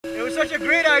such a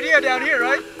great idea down here,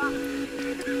 right?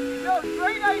 Yo,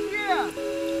 great idea!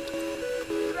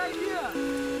 Good idea!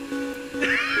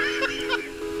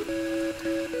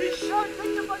 Yo,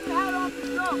 take the fucking hat off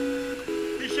and jump!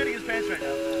 He's shitting his pants right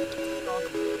now.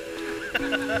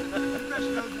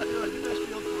 You best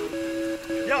feel for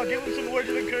him. Yo, give him some words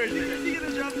of encouragement. Is he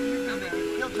gonna jump? You've been there.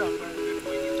 He'll jump, right?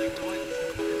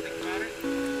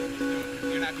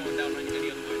 You're not going down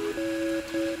any other way.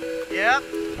 Yep.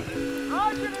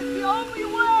 Roger, it's the only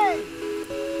way!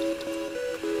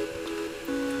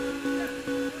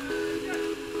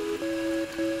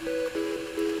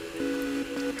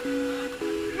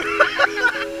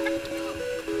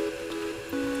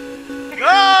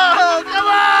 Go! Come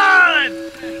on!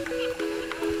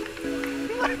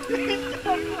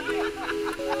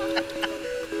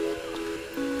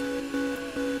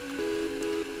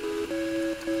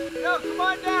 Yo, come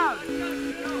on down!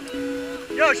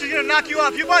 Yo, she's gonna knock you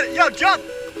off. You want it? Yo, jump!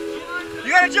 You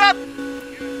gotta jump!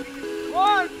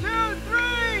 1, 2,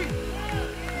 3!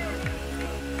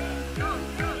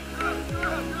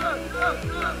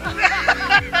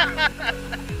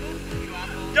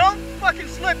 Don't fucking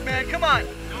slip, man. Come on.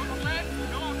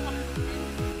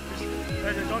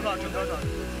 Don't talk to him. Don't talk.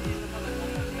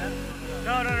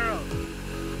 No.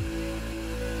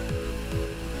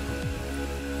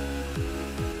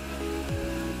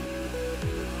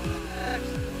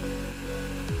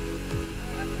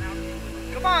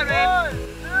 Come on, man. 1,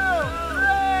 2,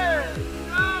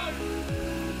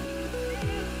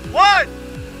 3! 1,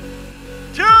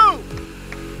 2,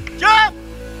 jump!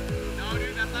 No,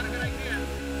 dude, that's not a good idea.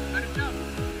 Let him jump.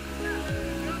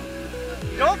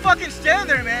 Don't fucking stand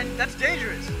there, man. That's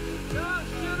dangerous. John,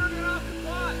 shoot her, get off the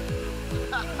pot!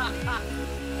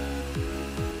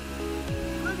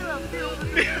 Look at that field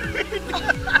position!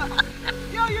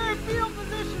 Yo, you're in field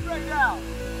position right now!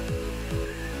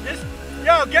 Just,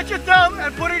 yo, get your thumb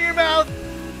and put it in your mouth.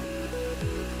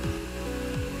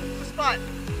 It's the spot.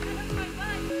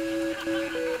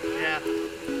 Yeah.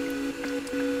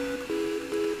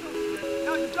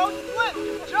 No, you don't split,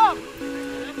 just jump!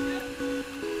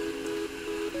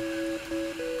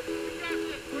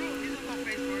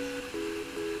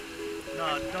 No,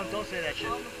 don't say that shit.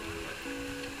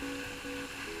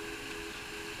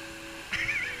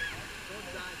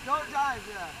 Don't dive,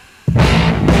 yeah.